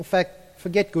In fact,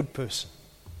 forget good person.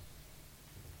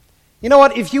 You know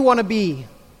what? If you want to be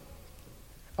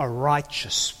a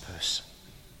righteous person,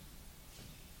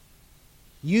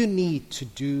 you need to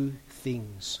do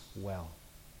things well.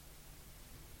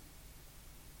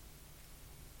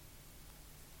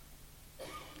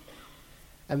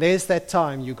 And there's that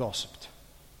time you gossiped.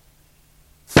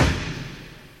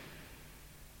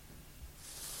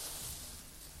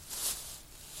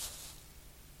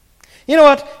 You know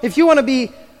what? If you want to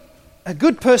be a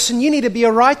good person, you need to be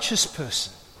a righteous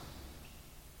person.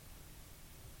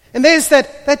 And there's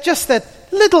that just that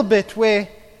little bit where,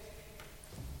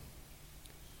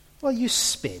 well, you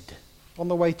sped on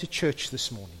the way to church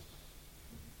this morning.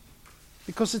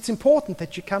 Because it's important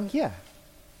that you come here.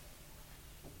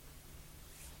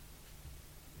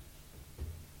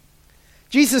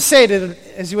 Jesus said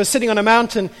as he was sitting on a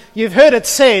mountain, you've heard it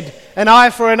said, an eye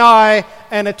for an eye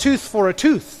and a tooth for a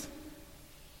tooth.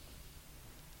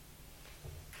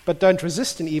 But don't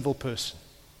resist an evil person.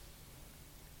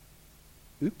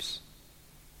 Oops.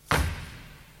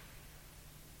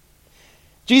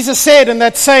 Jesus said in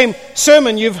that same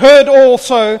sermon, you've heard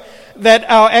also that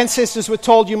our ancestors were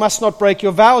told you must not break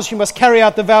your vows, you must carry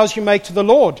out the vows you make to the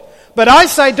Lord. But I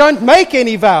say don't make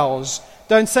any vows.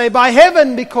 Don't say by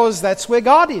heaven, because that's where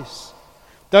God is.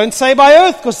 Don't say by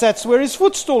earth, because that's where his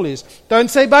footstool is. Don't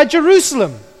say by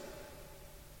Jerusalem,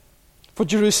 for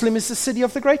Jerusalem is the city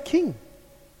of the great king.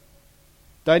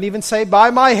 Don't even say by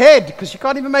my head, because you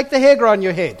can't even make the hair grow on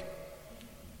your head.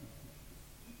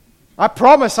 I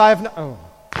promise I have no... Oh.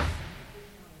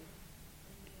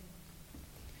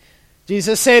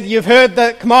 Jesus said, you've heard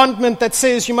the commandment that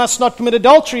says you must not commit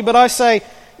adultery, but I say,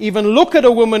 even look at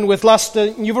a woman with lust,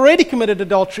 and you've already committed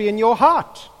adultery in your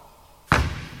heart.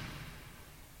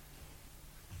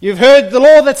 You've heard the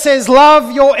law that says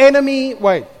love your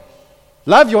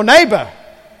neighbor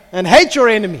and hate your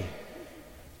enemy.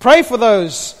 Pray for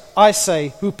those, I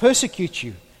say, who persecute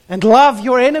you, and love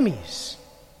your enemies.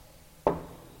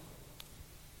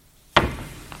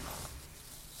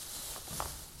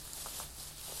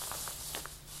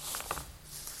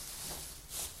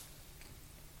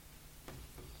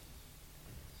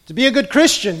 To be a good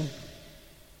Christian,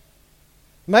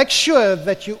 make sure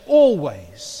that you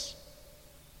always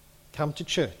come to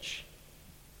church.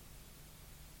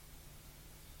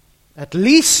 At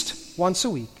least once a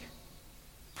week,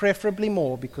 preferably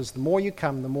more, because the more you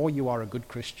come, the more you are a good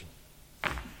Christian.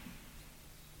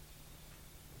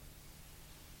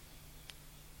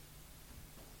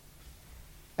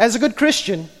 As a good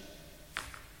Christian,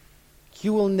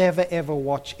 you will never ever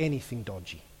watch anything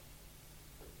dodgy.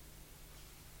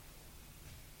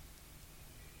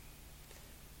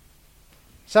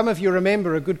 Some of you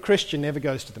remember a good Christian never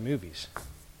goes to the movies.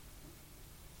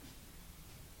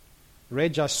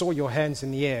 Reg, I saw your hands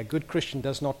in the air. A good Christian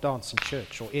does not dance in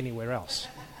church or anywhere else.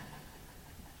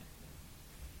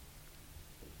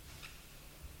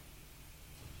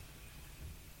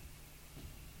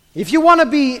 If you want to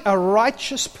be a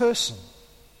righteous person,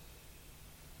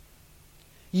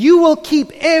 you will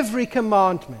keep every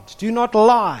commandment. Do not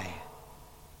lie.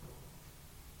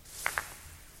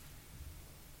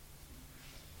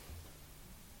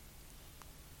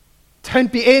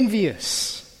 Don't be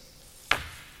envious.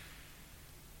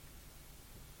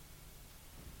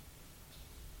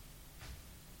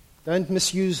 Don't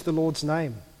misuse the Lord's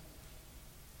name.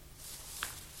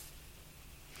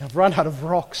 I've run out of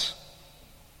rocks.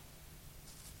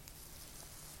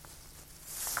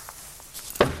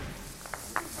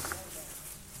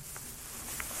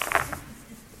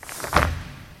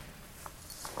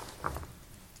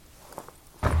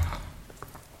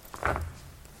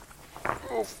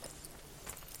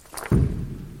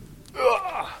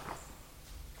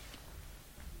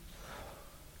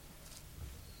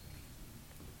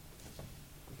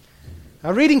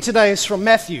 Our reading today is from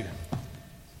Matthew,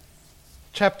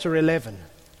 chapter 11.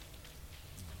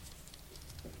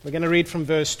 We're going to read from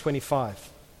verse 25.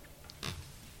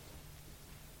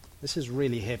 This is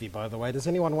really heavy, by the way. Does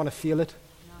anyone want to feel it?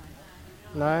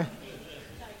 No?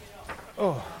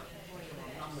 Oh.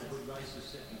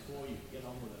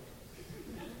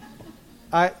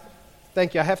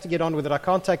 Thank you. I have to get on with it. I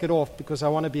can't take it off because I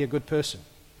want to be a good person.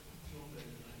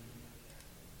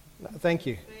 No, thank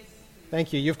you.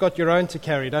 Thank you. You've got your own to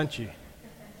carry, don't you?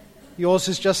 Yours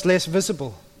is just less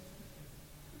visible.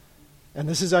 And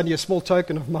this is only a small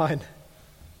token of mine.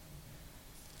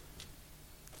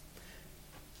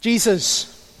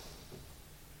 Jesus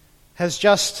has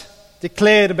just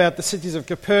declared about the cities of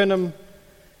Capernaum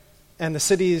and the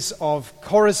cities of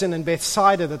Chorazin and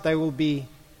Bethsaida that they will be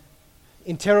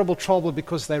in terrible trouble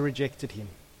because they rejected him.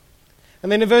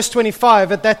 And then in verse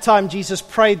 25, at that time Jesus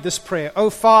prayed this prayer, O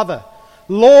Father,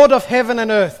 Lord of heaven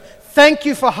and earth, thank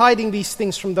you for hiding these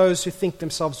things from those who think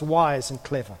themselves wise and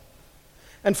clever,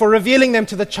 and for revealing them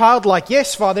to the childlike.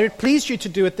 Yes, Father, it pleased you to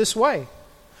do it this way.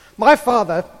 My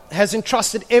Father has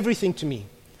entrusted everything to me.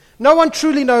 No one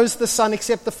truly knows the Son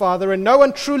except the Father, and no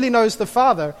one truly knows the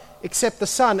Father except the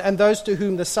Son and those to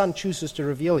whom the Son chooses to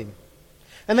reveal him.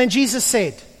 And then Jesus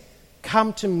said,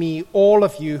 Come to me, all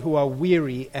of you who are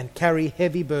weary and carry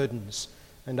heavy burdens,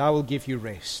 and I will give you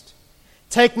rest.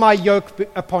 Take my yoke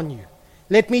upon you.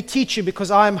 Let me teach you, because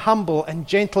I am humble and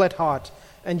gentle at heart,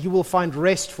 and you will find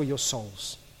rest for your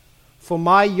souls. For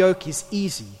my yoke is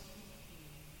easy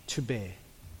to bear,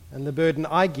 and the burden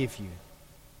I give you,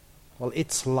 well,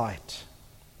 it's light.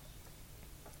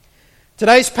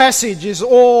 Today's passage is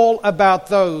all about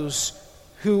those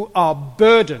who are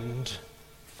burdened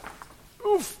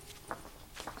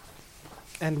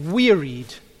and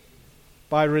wearied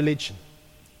by religion.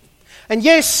 And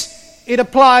yes, it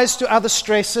applies to other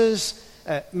stresses,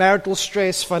 marital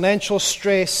stress, financial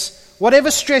stress, whatever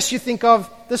stress you think of,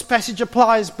 this passage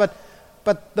applies, but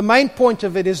the main point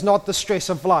of it is not the stress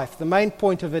of life. The main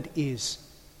point of it is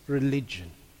religion.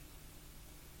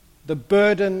 The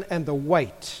burden and the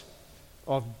weight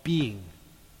of being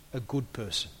a good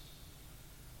person.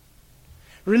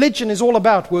 Religion is all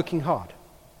about working hard.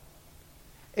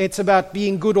 It's about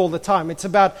being good all the time. It's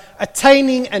about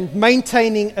attaining and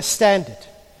maintaining a standard.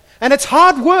 And it's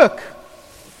hard work.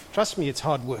 Trust me, it's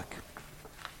hard work.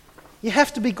 You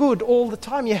have to be good all the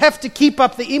time. You have to keep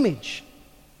up the image.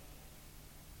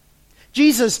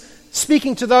 Jesus,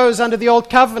 speaking to those under the old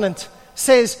covenant,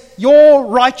 says, your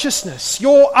righteousness,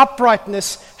 your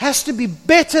uprightness has to be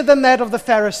better than that of the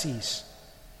Pharisees,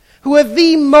 who were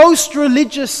the most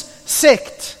religious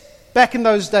sect back in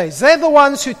those days. They're the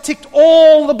ones who ticked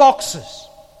all the boxes.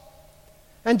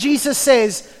 And Jesus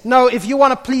says, no, if you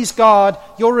want to please God,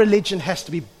 your religion has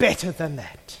to be better than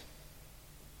that.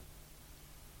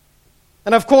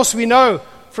 And of course we know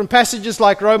from passages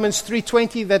like Romans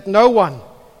 3:20 that no one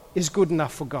is good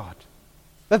enough for God.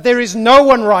 That there is no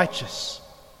one righteous.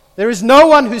 There is no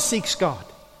one who seeks God.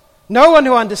 No one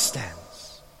who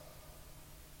understands.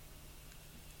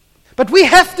 But we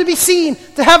have to be seen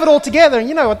to have it all together. And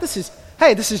you know what this is?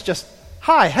 Hey, this is just,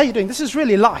 hi, how you doing? This is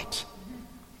really light.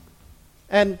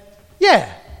 And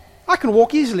yeah, I can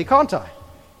walk easily, can't I?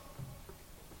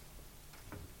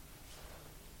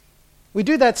 We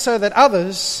do that so that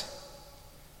others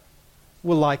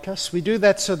will like us. We do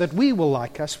that so that we will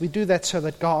like us. We do that so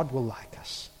that God will like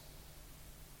us.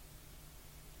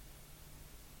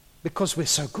 Because we're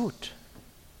so good.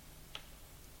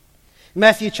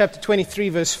 Matthew chapter 23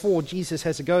 verse 4, Jesus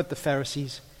has a go at the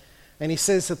Pharisees, and he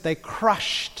says that they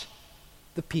crushed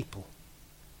the people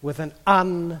with an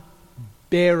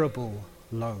unbearable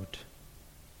load.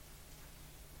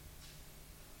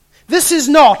 This is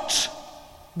not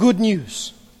good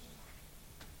news.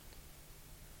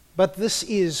 But this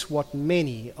is what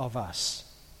many of us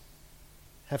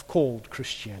have called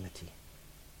Christianity.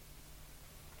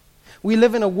 We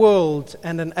live in a world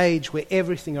and an age where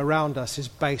everything around us is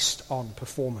based on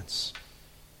performance.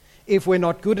 If we're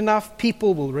not good enough,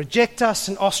 people will reject us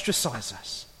and ostracize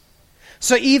us.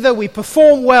 So either we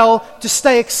perform well to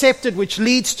stay accepted, which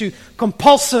leads to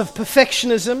compulsive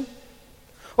perfectionism,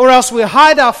 or else we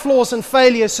hide our flaws and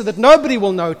failures so that nobody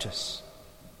will notice,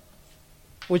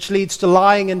 which leads to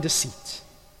lying and deceit.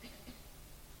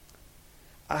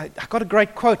 I got a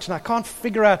great quote, and I can't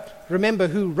remember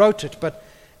who wrote it, but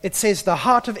it says, the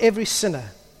heart of every sinner,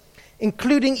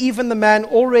 including even the man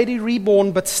already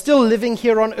reborn but still living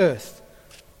here on earth,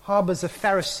 harbors a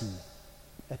Pharisee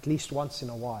at least once in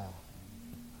a while.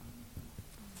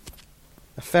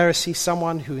 A Pharisee,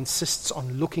 someone who insists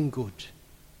on looking good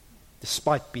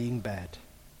despite being bad.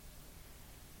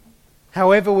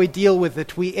 However we deal with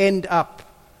it, we end up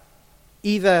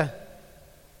either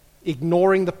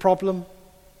ignoring the problem,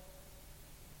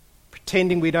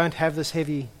 pretending we don't have this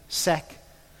heavy sack,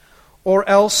 or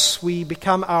else we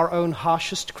become our own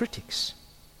harshest critics.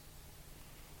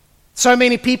 So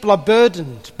many people are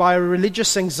burdened by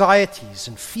religious anxieties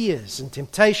and fears and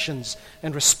temptations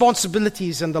and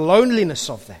responsibilities and the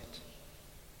loneliness of that.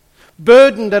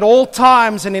 Burdened at all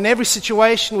times and in every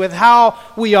situation with how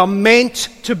we are meant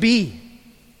to be.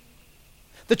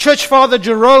 The church father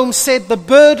Jerome said the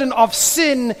burden of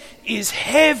sin is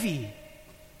heavy.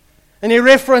 And he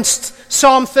referenced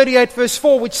Psalm 38 verse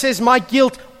 4, which says, my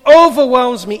guilt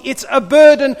overwhelms me. It's a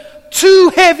burden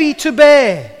too heavy to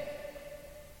bear.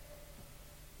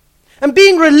 And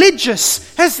being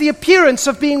religious has the appearance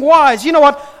of being wise. You know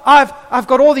what? I've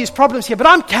got all these problems here, but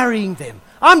I'm carrying them.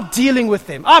 I'm dealing with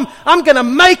them. I'm going to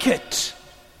make it.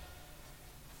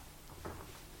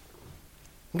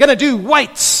 I'm going to do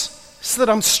weights so that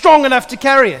I'm strong enough to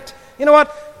carry it. You know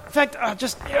what? In fact, I'm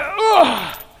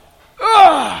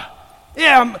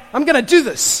going to do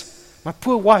this. My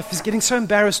poor wife is getting so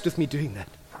embarrassed with me doing that.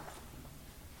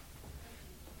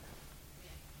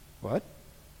 What?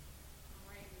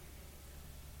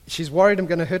 She's worried I'm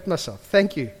going to hurt myself.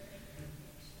 Thank you.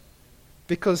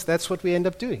 Because that's what we end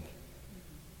up doing.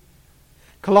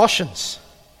 Colossians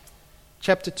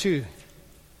chapter 2.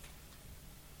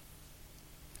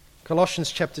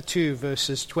 Colossians chapter 2,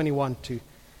 verses 21 to... You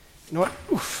know what?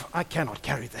 Oof, I cannot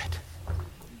carry that.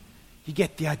 You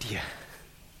get the idea.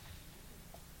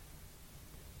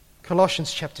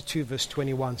 Colossians chapter 2, verse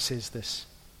 21 says this.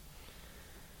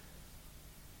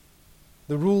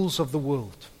 The rules of the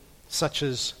world, such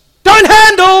as don't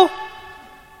handle,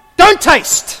 don't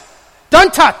taste,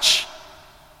 don't touch.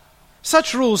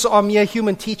 Such rules are mere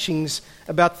human teachings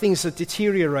about things that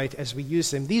deteriorate as we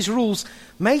use them. These rules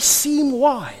may seem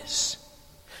wise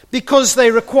because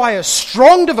they require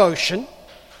strong devotion,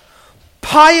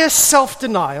 pious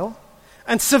self-denial,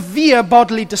 and severe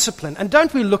bodily discipline. And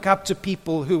don't we look up to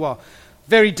people who are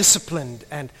very disciplined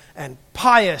and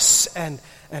pious and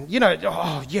you know,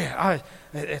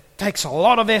 it takes a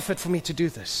lot of effort for me to do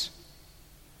this.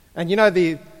 And you know,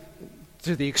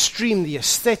 to the extreme, the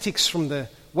aesthetics from the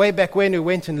way back when, who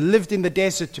went and lived in the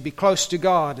desert to be close to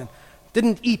God and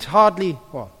didn't eat hardly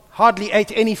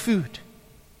ate any food.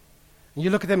 And you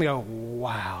look at them and go,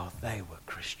 wow, they were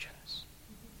Christians.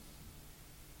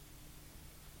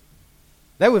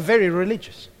 They were very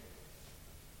religious.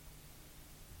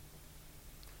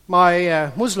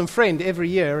 My Muslim friend, every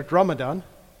year at Ramadan,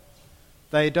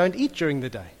 they don't eat during the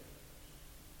day.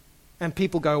 And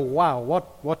people go, wow,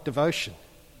 what devotion.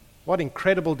 What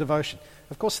incredible devotion.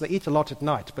 Of course, they eat a lot at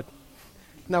night, but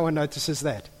no one notices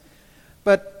that.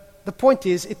 But the point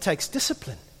is, it takes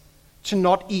discipline to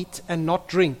not eat and not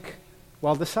drink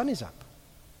while the sun is up.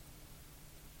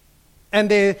 And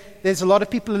there's a lot of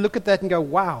people who look at that and go,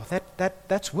 wow,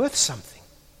 that's worth something.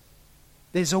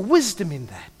 There's a wisdom in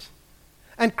that.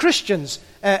 And Christians,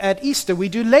 at Easter, we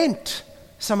do Lent,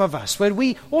 some of us, where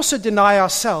we also deny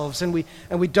ourselves and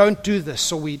we don't do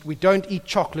this, or we don't eat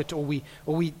chocolate, or we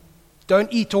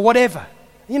don't eat, or whatever.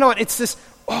 You know what? It's this,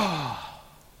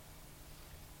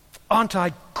 aren't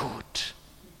I good?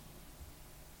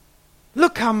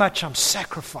 Look how much I'm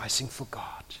sacrificing for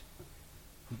God.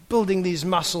 I'm building these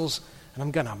muscles, and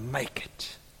I'm going to make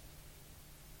it.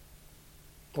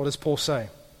 What does Paul say?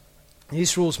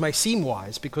 These rules may seem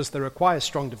wise because they require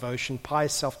strong devotion,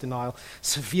 pious self-denial,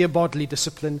 severe bodily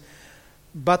discipline,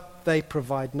 but they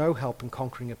provide no help in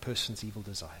conquering a person's evil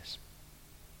desires.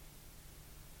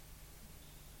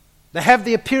 They have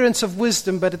the appearance of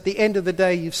wisdom, but at the end of the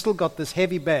day, you've still got this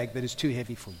heavy bag that is too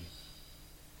heavy for you.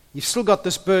 You've still got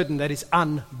this burden that is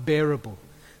unbearable,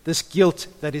 this guilt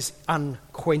that is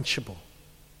unquenchable.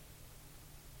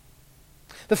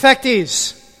 The fact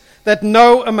is that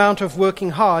no amount of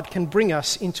working hard can bring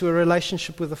us into a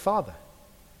relationship with the Father.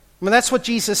 I mean, that's what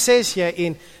Jesus says here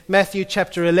in Matthew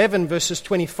chapter 11, verses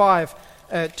 25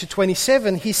 to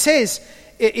 27. He says,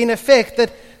 in effect,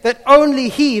 that only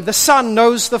He, the Son,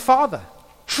 knows the Father,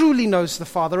 truly knows the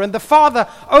Father, and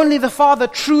only the Father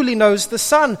truly knows the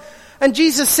Son. And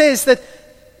Jesus says that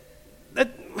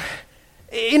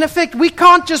in effect, we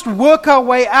can't just work our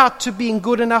way out to being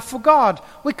good enough for God.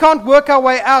 We can't work our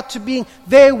way out to being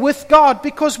there with God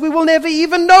because we will never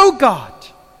even know God.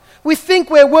 We think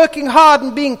we're working hard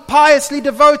and being piously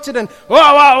devoted and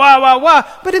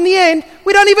but in the end,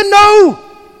 we don't even know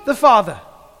the Father.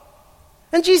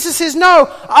 And Jesus says, no,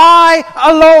 I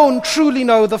alone truly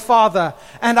know the Father,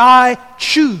 and I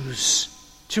choose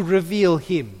to reveal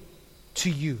Him to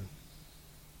you.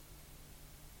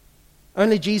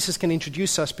 Only Jesus can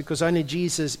introduce us because only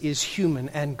Jesus is human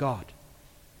and God.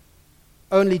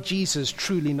 Only Jesus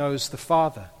truly knows the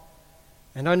Father.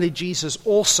 And only Jesus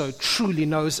also truly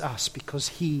knows us because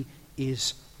He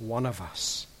is one of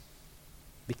us,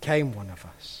 became one of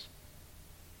us.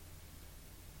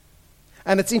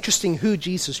 And it's interesting who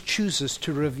Jesus chooses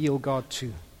to reveal God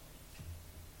to.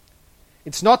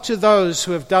 It's not to those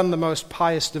who have done the most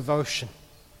pious devotion.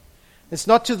 It's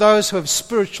not to those who have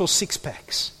spiritual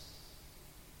six-packs.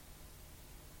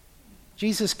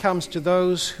 Jesus comes to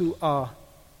those who are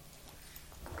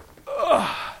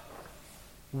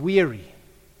weary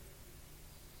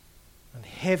and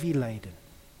heavy laden.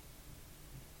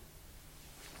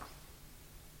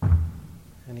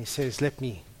 And He says, let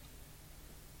me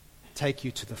take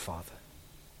you to the Father.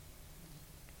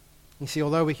 You see,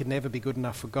 although we could never be good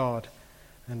enough for God,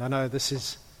 and I know this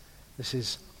is This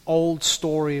is old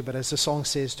story, but as the song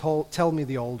says, tell me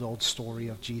the old story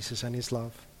of Jesus and his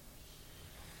love.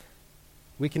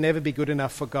 We can never be good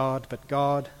enough for God, but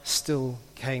God still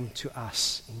came to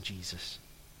us in Jesus.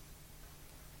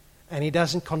 And he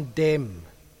doesn't condemn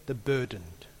the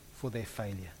burdened for their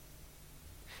failure.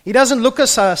 He doesn't look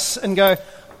at us and go,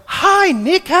 "Hi,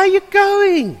 Nick, how are you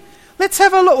going? Let's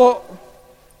have a look." Or,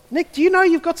 "Nick, do you know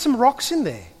you've got some rocks in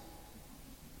there?"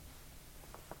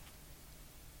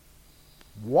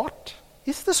 "What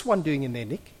is this one doing in there,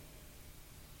 Nick?"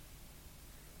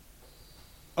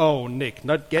 "Oh, Nick,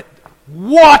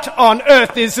 what on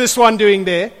earth is this one doing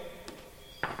there?"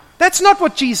 That's not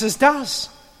what Jesus does.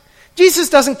 Jesus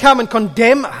doesn't come and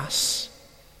condemn us.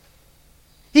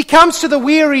 He comes to the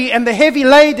weary and the heavy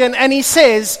laden and he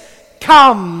says,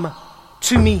 "Come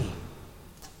to me."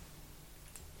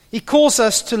 He calls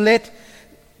us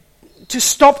to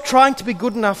stop trying to be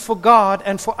good enough for God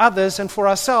and for others and for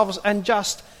ourselves and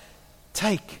just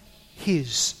take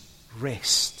his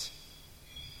rest.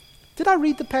 Did I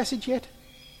read the passage yet?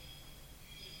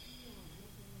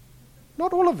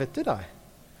 Not all of it, did I?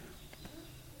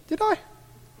 Did I?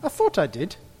 I thought I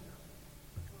did.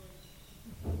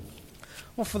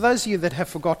 Well, for those of you that have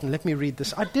forgotten, let me read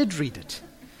this. I did read it.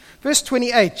 Verse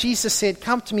 28, Jesus said,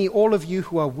 "Come to me, all of you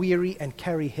who are weary and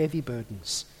carry heavy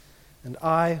burdens, and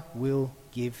I will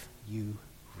give you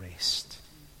rest."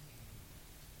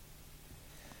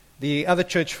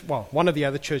 One of the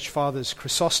other church fathers,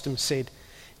 Chrysostom, said,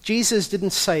 Jesus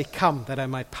didn't say, "Come that I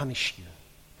may punish you,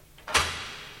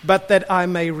 but that I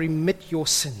may remit your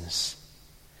sins.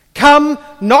 Come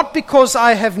not because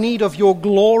I have need of your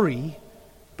glory,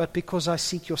 but because I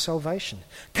seek your salvation.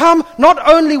 Come, not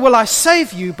only will I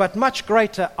save you, but much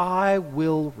greater, I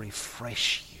will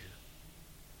refresh you."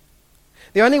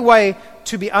 The only way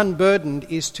to be unburdened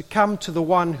is to come to the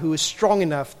one who is strong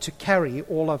enough to carry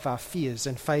all of our fears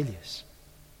and failures.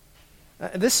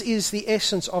 This is the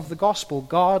essence of the gospel.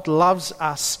 God loves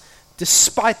us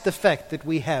despite the fact that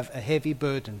we have a heavy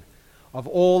burden of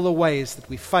all the ways that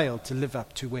we failed to live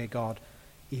up to where God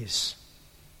is.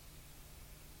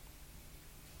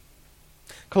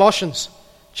 Colossians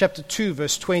chapter 2,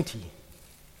 verse 20.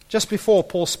 Just before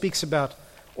Paul speaks about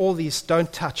all these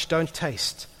don't touch, don't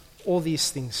taste, all these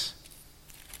things.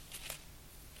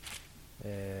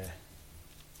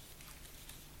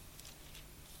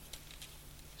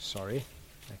 Sorry,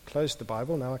 I closed the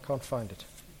Bible, now I can't find it.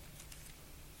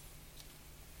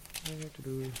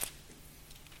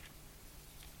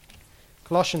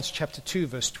 Colossians chapter 2,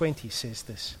 verse 20 says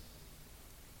this.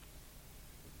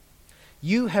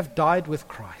 "You have died with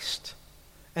Christ,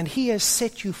 and he has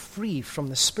set you free from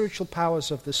the spiritual powers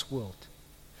of this world.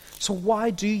 So why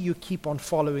do you keep on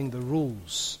following the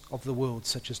rules of the world,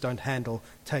 such as don't handle,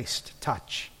 taste,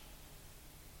 touch?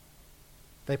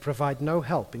 They provide no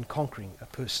help in conquering a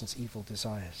person's evil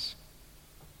desires."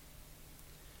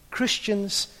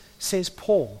 Christians, says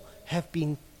Paul, have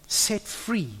been set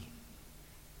free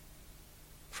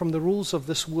from the rules of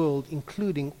this world,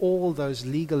 including all those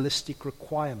legalistic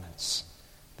requirements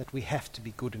that we have to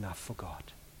be good enough for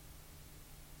God.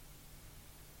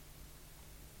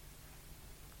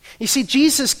 You see,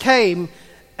 Jesus came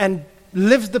and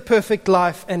lived the perfect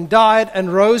life and died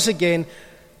and rose again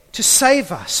to save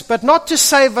us, but not to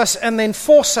save us and then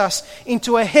force us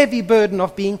into a heavy burden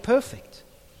of being perfect.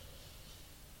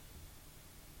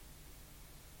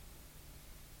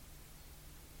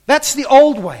 That's the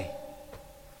old way.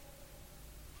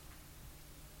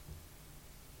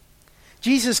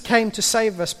 Jesus came to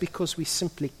save us because we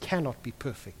simply cannot be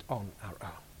perfect on our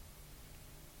own.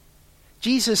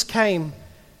 Jesus came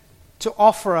to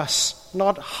offer us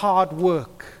not hard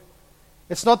work.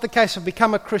 It's not the case of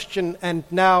become a Christian and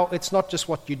now it's not just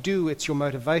what you do, it's your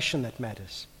motivation that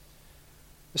matters.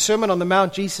 The Sermon on the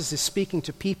Mount, Jesus is speaking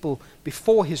to people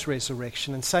before his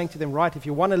resurrection and saying to them, right, if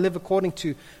you want to live according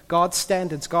to God's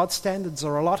standards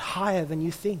are a lot higher than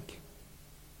you think.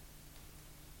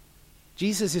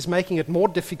 Jesus is making it more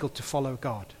difficult to follow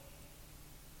God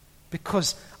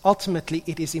because ultimately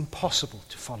it is impossible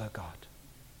to follow God.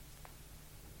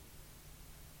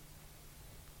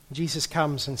 Jesus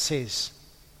comes and says,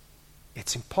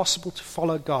 it's impossible to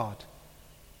follow God,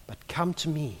 but come to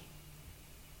me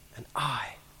and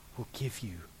I will give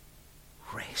you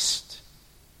rest.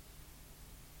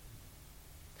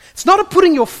 It's not a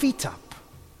putting your feet up.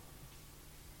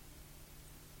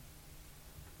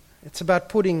 It's about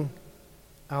putting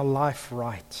our life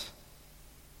right.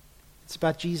 It's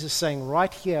about Jesus saying,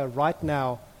 right here, right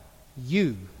now,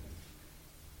 you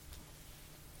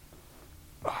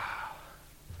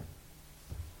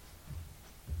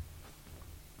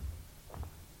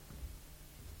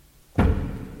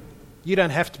You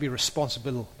don't have to be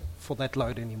responsible for that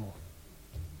load anymore.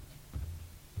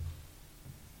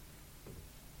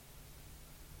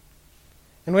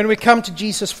 And when we come to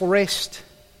Jesus for rest,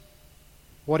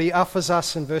 what he offers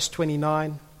us in verse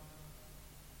 29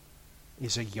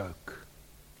 is a yoke.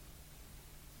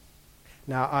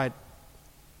 Now,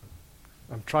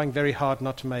 I'm trying very hard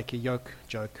not to make a yoke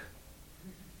joke,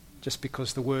 just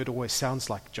because the word always sounds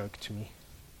like joke to me.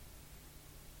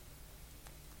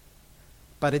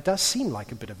 But it does seem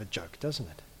like a bit of a joke, doesn't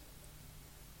it?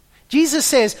 Jesus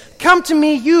says, "Come to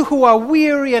me, you who are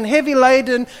weary and heavy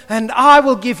laden, and I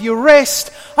will give you rest.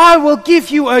 I will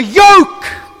give you a yoke."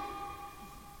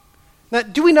 Now,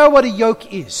 do we know what a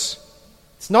yoke is?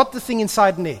 It's not the thing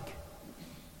inside an egg.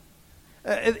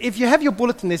 If you have your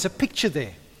bulletin, there's a picture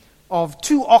there of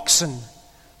 2 oxen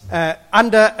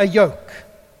under a yoke.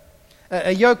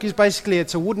 A yoke is basically,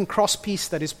 it's a wooden cross piece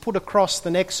that is put across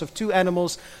the necks of 2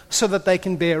 animals so that they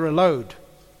can bear a load,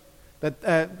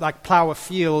 like plow a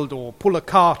field or pull a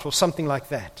cart or something like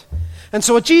that. And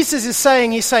so what Jesus is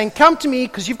saying, he's saying, come to me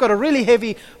because you've got a really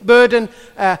heavy burden.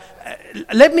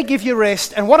 Let me give you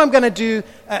rest. And what I'm going to do,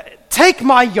 take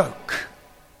my yoke.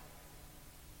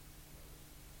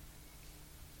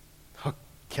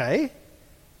 Okay.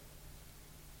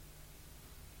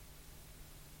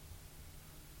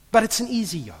 But it's an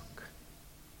easy yoke,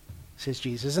 says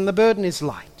Jesus, and the burden is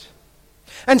light.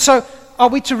 And so are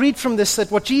we to read from this that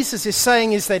what Jesus is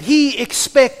saying is that he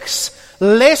expects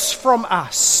less from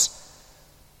us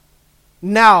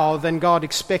now than God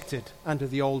expected under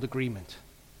the old agreement?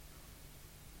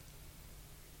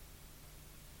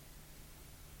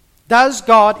 Does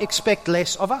God expect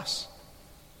less of us?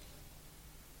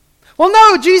 Well,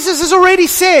 no, Jesus has already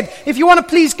said, if you want to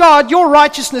please God, your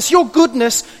righteousness, your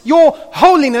goodness, your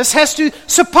holiness has to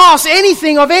surpass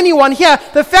anything of anyone here.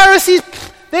 The Pharisees,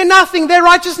 they're nothing. Their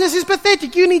righteousness is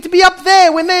pathetic. You need to be up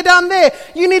there when they're down there.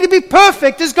 You need to be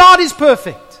perfect as God is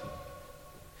perfect.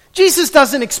 Jesus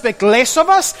doesn't expect less of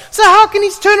us. So how can he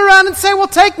turn around and say, well,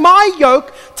 take my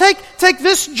yoke, take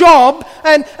this job,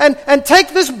 and take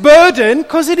this burden,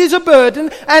 because it is a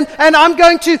burden, and I'm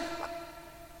going to...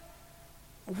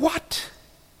 What?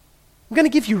 I'm going to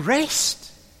give you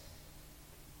rest?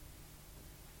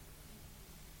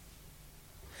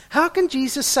 How can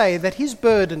Jesus say that his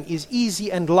burden is easy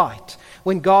and light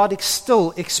when God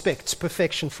still expects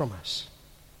perfection from us?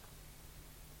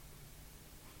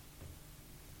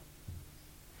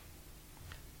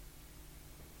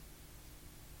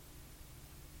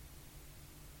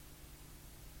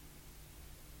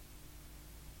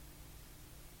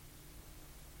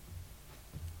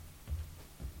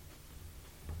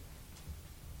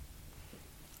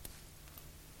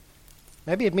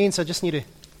 Maybe it means I just need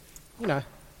to,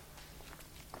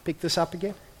 pick this up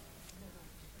again.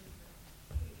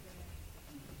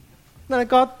 No,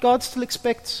 God still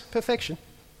expects perfection.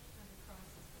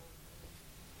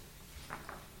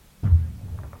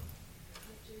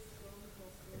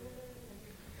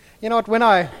 You know what, when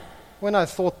I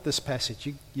thought this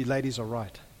passage, you ladies are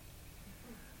right.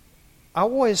 I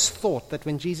always thought that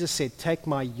when Jesus said, take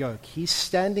my yoke, he's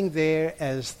standing there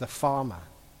as the farmer,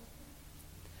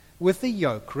 with the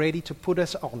yoke ready to put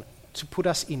us on, to put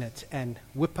us in it and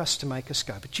whip us to make us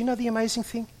go. But you know the amazing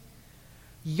thing?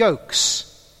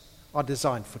 Yokes are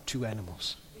designed for 2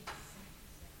 animals.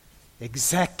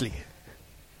 Exactly.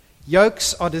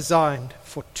 Yokes are designed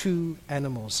for 2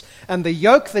 animals. And the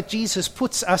yoke that Jesus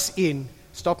puts us in,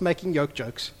 stop making yoke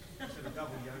jokes.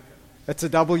 It's a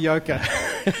double yoker.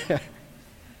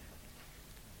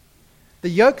 The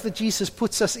yoke that Jesus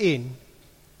puts us in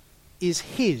is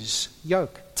his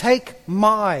yoke. Take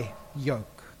my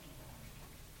yoke.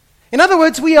 In other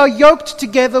words, we are yoked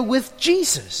together with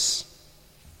Jesus.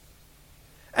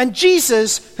 And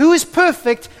Jesus, who is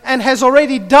perfect and has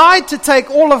already died to take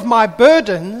all of my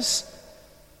burdens,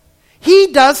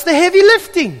 he does the heavy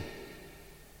lifting.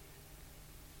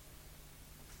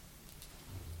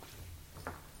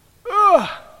 Ugh.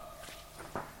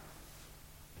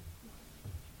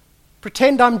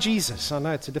 Pretend I'm Jesus. I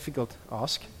know it's a difficult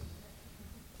ask.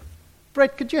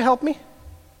 Brett, could you help me?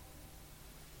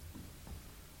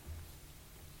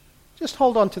 Just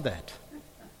hold on to that.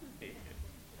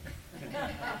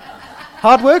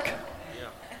 Hard work? Yeah.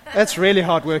 That's really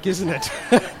hard work, isn't it?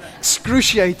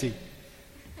 Excruciating.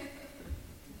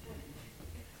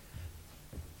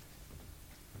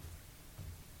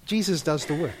 Jesus does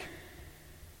the work.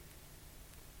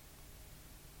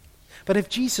 But if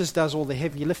Jesus does all the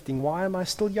heavy lifting, why am I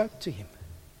still yoked to him?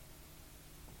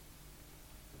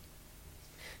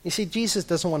 You see, Jesus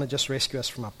doesn't want to just rescue us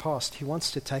from our past. He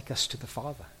wants to take us to the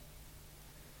Father.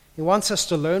 He wants us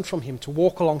to learn from Him, to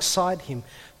walk alongside Him,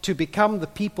 to become the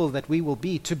people that we will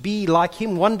be, to be like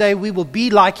Him. One day we will be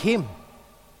like Him.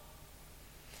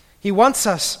 He wants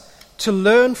us to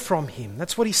learn from Him.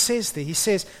 That's what He says there. He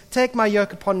says, take my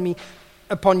yoke upon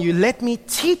you. Let me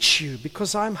teach you,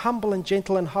 because I am humble and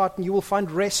gentle in heart, and you will find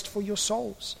rest for your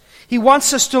souls. He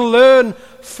wants us to learn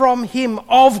from Him,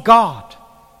 of God,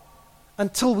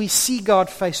 until we see God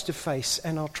face to face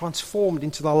and are transformed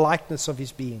into the likeness of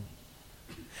His being.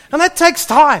 And that takes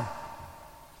time.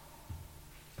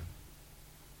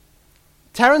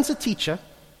 Taryn's a teacher.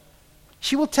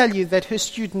 She will tell you that her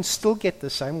students still get the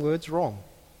same words wrong,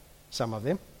 some of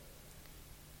them.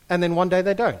 And then one day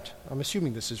they don't. I'm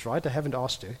assuming this is right. I haven't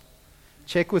asked her.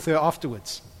 Check with her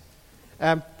afterwards.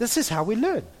 This is how we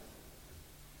learn.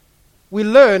 We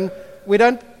learn, we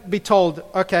don't be told,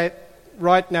 okay,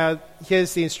 right now,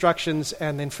 here's the instructions,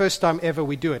 and then first time ever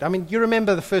we do it. I mean, you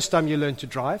remember the first time you learned to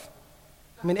drive?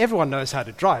 I mean, everyone knows how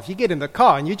to drive. You get in the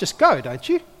car and you just go, don't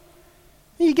you?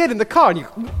 You get in the car and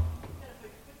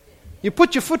you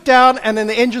put your foot down and then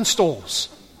the engine stalls.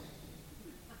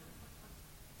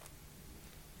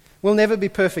 We'll never be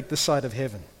perfect this side of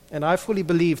heaven. And I fully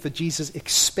believe that Jesus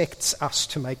expects us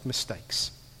to make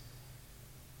mistakes.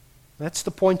 That's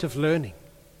the point of learning.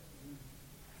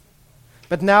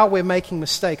 But now we're making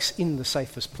mistakes in the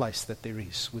safest place that there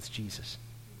is, with Jesus.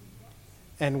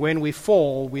 And when we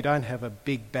fall, we don't have a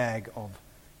big bag of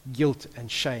guilt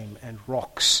and shame and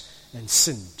rocks and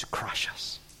sin to crush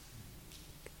us.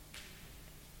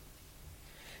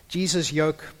 Jesus'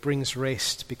 yoke brings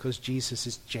rest because Jesus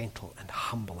is gentle and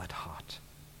humble at heart.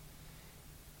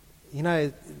 You know,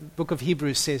 the book of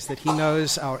Hebrews says that He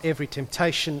knows our every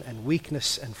temptation and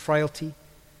weakness and frailty.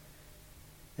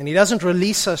 And He doesn't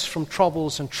release us from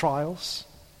troubles and trials.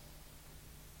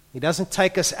 He doesn't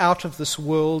take us out of this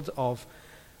world of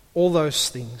all those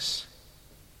things.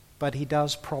 But He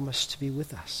does promise to be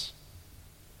with us.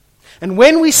 And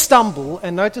when we stumble,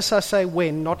 and notice I say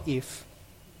when, not if,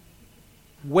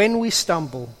 when we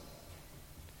stumble,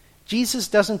 Jesus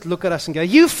doesn't look at us and go,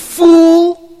 you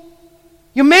fool!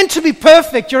 You're meant to be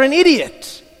perfect. You're an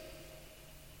idiot.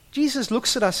 Jesus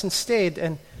looks at us instead,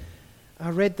 and I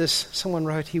read this, someone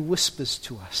wrote, He whispers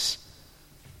to us,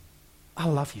 I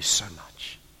love you so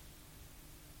much.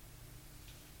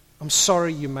 I'm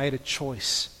sorry you made a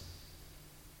choice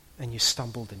and you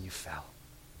stumbled and you fell.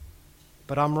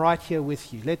 But I'm right here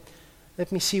with you.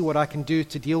 Let me see what I can do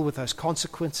to deal with those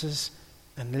consequences,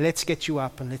 and let's get you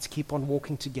up and let's keep on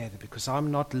walking together, because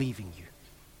I'm not leaving you.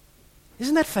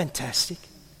 Isn't that fantastic?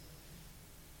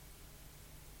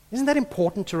 Isn't that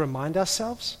important to remind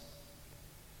ourselves?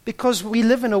 Because we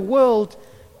live in a world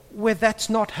where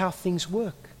that's not how things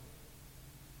work.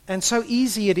 And so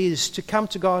easy it is to come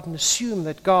to God and assume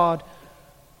that God,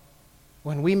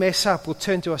 when we mess up, will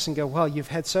turn to us and go, well, you've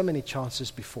had so many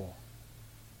chances before.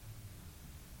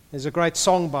 There's a great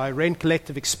song by Rend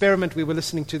Collective, Experiment, we were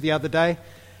listening to the other day.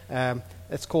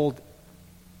 It's called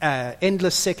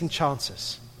Endless Second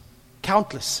Chances.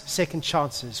 Countless second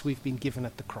chances we've been given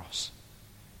at the cross.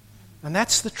 And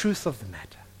that's the truth of the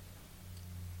matter.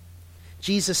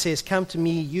 Jesus says, come to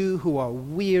me, you who are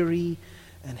weary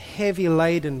and heavy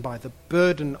laden by the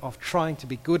burden of trying to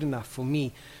be good enough for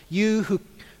me. You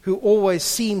who always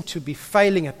seem to be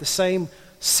failing at the same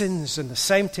sins and the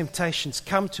same temptations.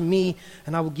 Come to me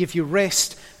and I will give you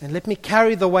rest, and let me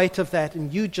carry the weight of that,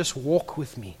 and you just walk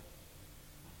with me.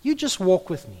 You just walk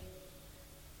with me.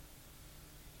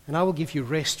 And I will give you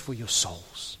rest for your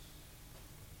souls.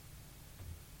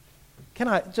 Can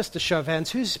I, just a show of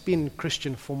hands, who's been a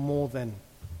Christian for more than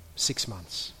 6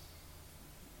 months?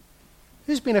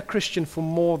 Who's been a Christian for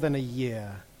more than a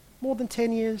year? More than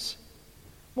 10 years?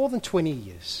 More than 20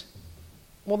 years?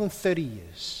 More than 30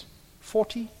 years?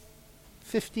 40?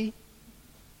 50?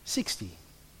 60?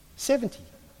 70?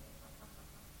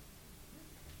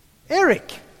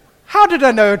 Eric, how did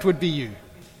I know it would be you?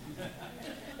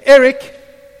 Eric,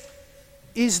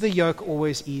 is the yoke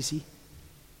always easy?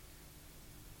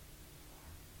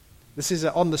 This is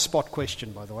an on-the-spot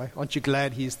question, by the way. Aren't you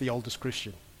glad he's the oldest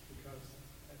Christian? Because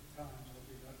at times I'll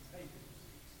be like, take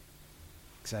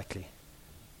it. Exactly.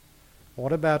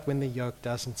 What about when the yoke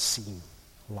doesn't seem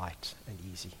light and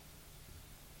easy?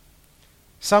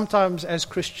 Sometimes as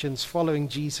Christians, following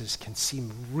Jesus can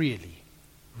seem really,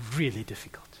 really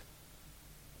difficult.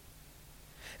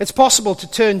 It's possible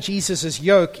to turn Jesus'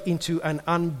 yoke into an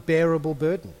unbearable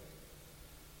burden,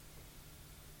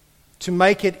 to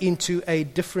make it into a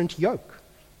different yoke.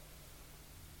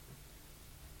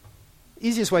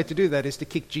 Easiest way to do that is to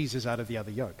kick Jesus out of the other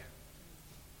yoke.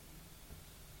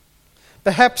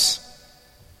 Perhaps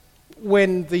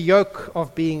when the yoke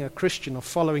of being a Christian, of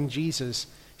following Jesus,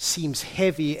 seems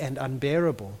heavy and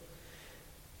unbearable,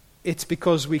 it's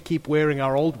because we keep wearing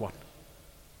our old one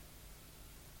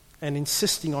and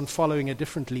insisting on following a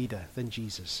different leader than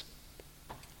Jesus.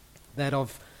 That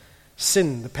of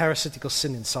sin, the parasitical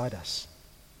sin inside us.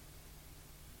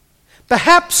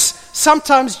 Perhaps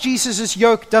sometimes Jesus'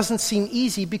 yoke doesn't seem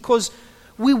easy because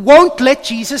we won't let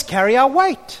Jesus carry our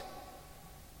weight.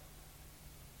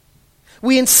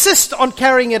 We insist on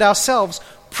carrying it ourselves,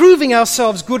 proving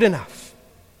ourselves good enough,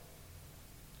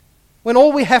 when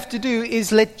all we have to do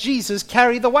is let Jesus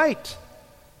carry the weight.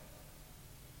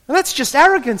 And that's just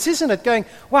arrogance, isn't it? Going,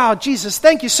 wow, Jesus,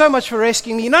 thank you so much for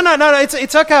rescuing me. No,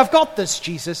 it's okay, I've got this,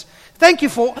 Jesus. Thank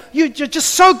you you're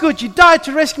just so good. You died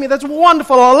to rescue me. That's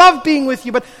wonderful. I love being with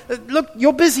you. But look,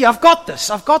 you're busy. I've got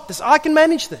this. I can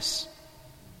manage this.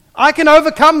 I can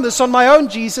overcome this on my own,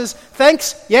 Jesus.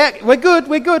 Thanks. Yeah, we're good.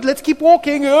 Let's keep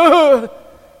walking.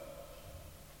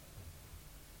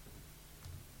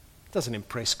 Doesn't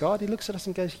impress God. He looks at us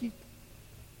and goes, you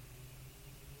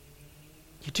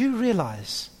do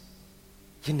realize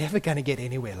you're never going to get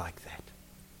anywhere like that.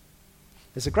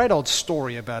 There's a great old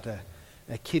story about a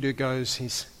kid who goes,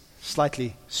 he's a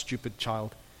slightly stupid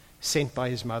child, sent by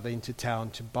his mother into town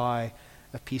to buy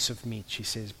a piece of meat. She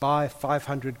says, buy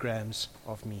 500 grams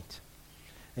of meat.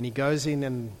 And he goes in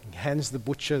and hands the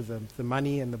butcher the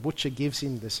money, and the butcher gives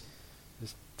him this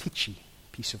titchy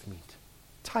piece of meat,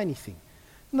 tiny thing.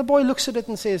 And the boy looks at it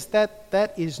and says,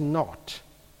 that is not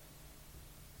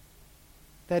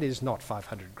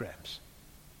 500 grams.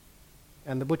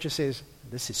 And the butcher says,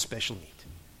 this is special meat.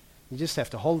 You just have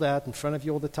to hold out in front of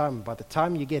you all the time. And by the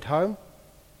time you get home,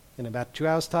 in about 2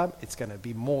 hours' time, it's going to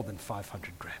be more than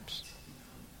 500 grams.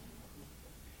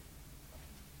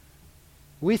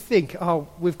 We think, oh,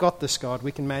 we've got this, God.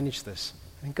 We can manage this.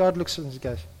 And God looks at us and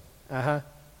goes,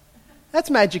 that's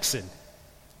magic sin.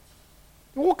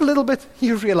 You walk a little bit,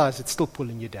 you realize it's still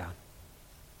pulling you down.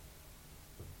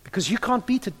 Because you can't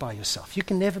beat it by yourself. You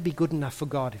can never be good enough for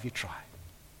God if you try.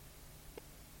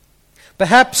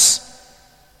 Perhaps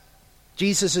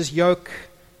Jesus' yoke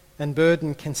and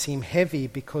burden can seem heavy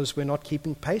because we're not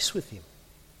keeping pace with him.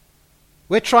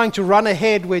 We're trying to run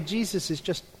ahead where Jesus is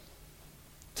just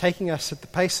taking us at the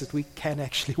pace that we can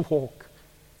actually walk.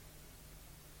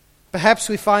 Perhaps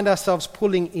we find ourselves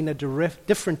pulling in a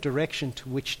different direction to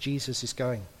which Jesus is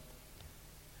going.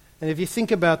 And if you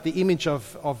think about the image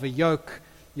of a yoke,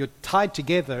 you're tied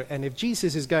together, and if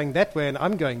Jesus is going that way and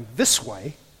I'm going this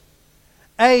way,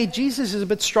 Jesus is a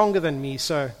bit stronger than me,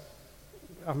 so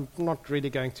I'm not really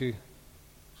going to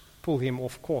pull him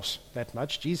off course that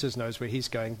much. Jesus knows where he's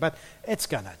going, but it's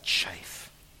going to chafe.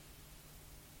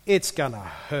 It's going to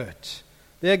hurt.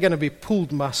 There are going to be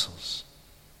pulled muscles.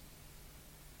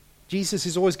 Jesus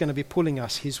is always going to be pulling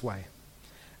us his way.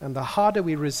 And the harder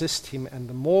we resist him and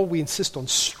the more we insist on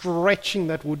stretching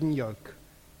that wooden yoke,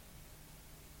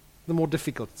 the more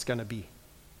difficult it's going to be.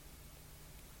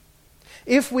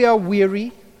 If we are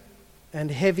weary and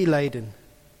heavy laden,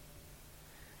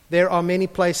 there are many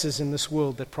places in this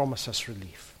world that promise us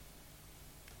relief.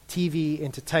 TV,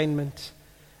 entertainment,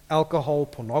 alcohol,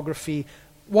 pornography,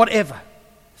 whatever.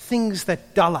 Things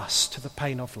that dull us to the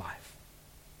pain of life.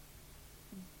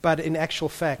 But in actual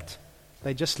fact,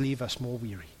 they just leave us more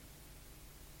weary.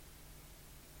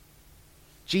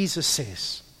 Jesus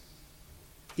says,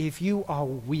 if you are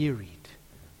wearied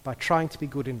by trying to be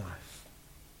good enough,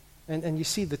 and you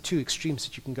see the two extremes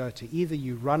that you can go to. Either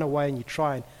you run away and you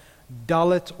try and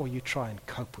dull it, or you try and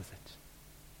cope with it.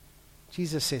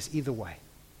 Jesus says either way.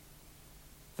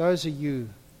 Those of you,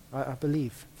 I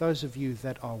believe, those of you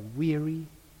that are weary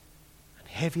and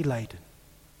heavy laden,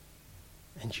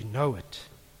 and you know it,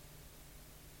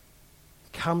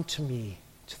 come to me,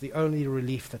 to the only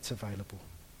relief that's available.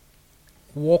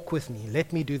 Walk with me.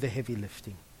 Let me do the heavy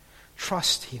lifting.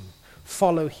 Trust him.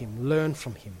 Follow him. Learn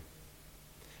from him.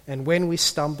 And when we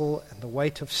stumble and the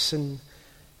weight of sin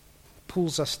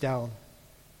pulls us down,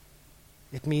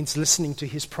 it means listening to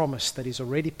his promise that he's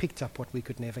already picked up what we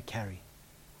could never carry.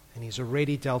 And he's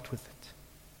already dealt with it.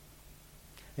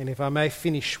 And if I may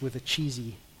finish with a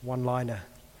cheesy one-liner,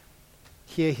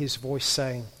 hear his voice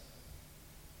saying,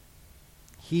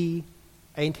 he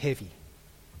ain't heavy.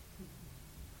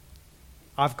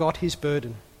 I've got his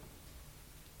burden,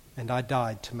 and I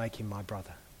died to make him my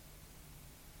brother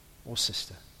or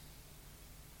sister.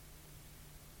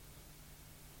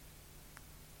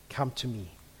 Come to me,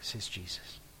 says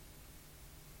Jesus.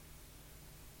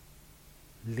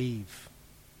 Leave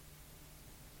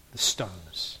the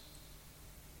stones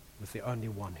with the only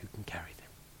one who can carry them.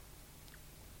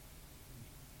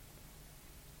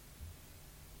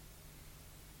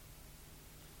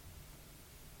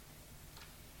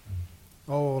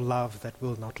 Oh, love that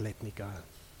will not let me go.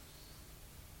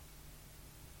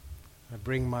 I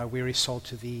bring my weary soul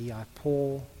to thee. I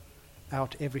pour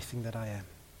out everything that I am,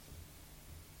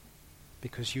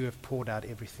 because you have poured out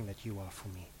everything that you are for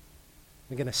me.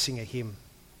 We're going to sing a hymn.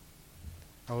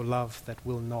 Oh, love that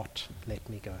will not let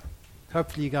me go.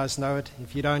 Hopefully you guys know it.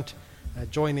 If you don't,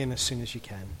 join in as soon as you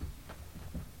can.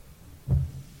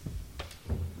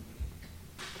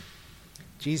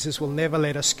 Jesus will never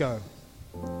let us go.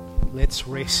 Let's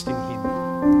rest in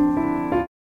him.